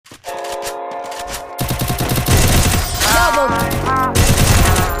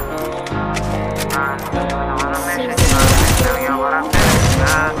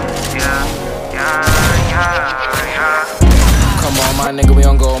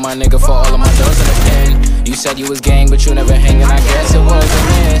my nigga, for all of my doors in the pen. You said you was gang, but you never hanging, I guess it was a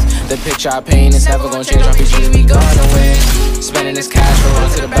miss. The picture I paint is never gonna change, RPG, we gonna win. Spending this cash, we'll run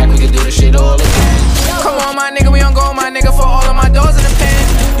to the back, we can do this shit all again. Come on, my nigga, we on go, my nigga, for all of my doors in the pen.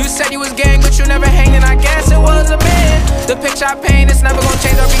 You said you was gang, but you never hanging, I guess it was a myth. The picture I paint is never gonna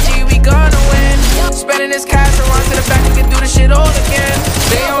change, RPG, we gonna win. Spending this cash, we'll run to the back, we can do this shit all again.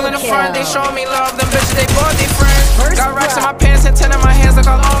 They all in the front, they showing me love, them bitches, they bought they friends. Got racks in my pants and 10 in my hands, like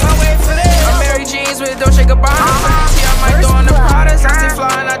all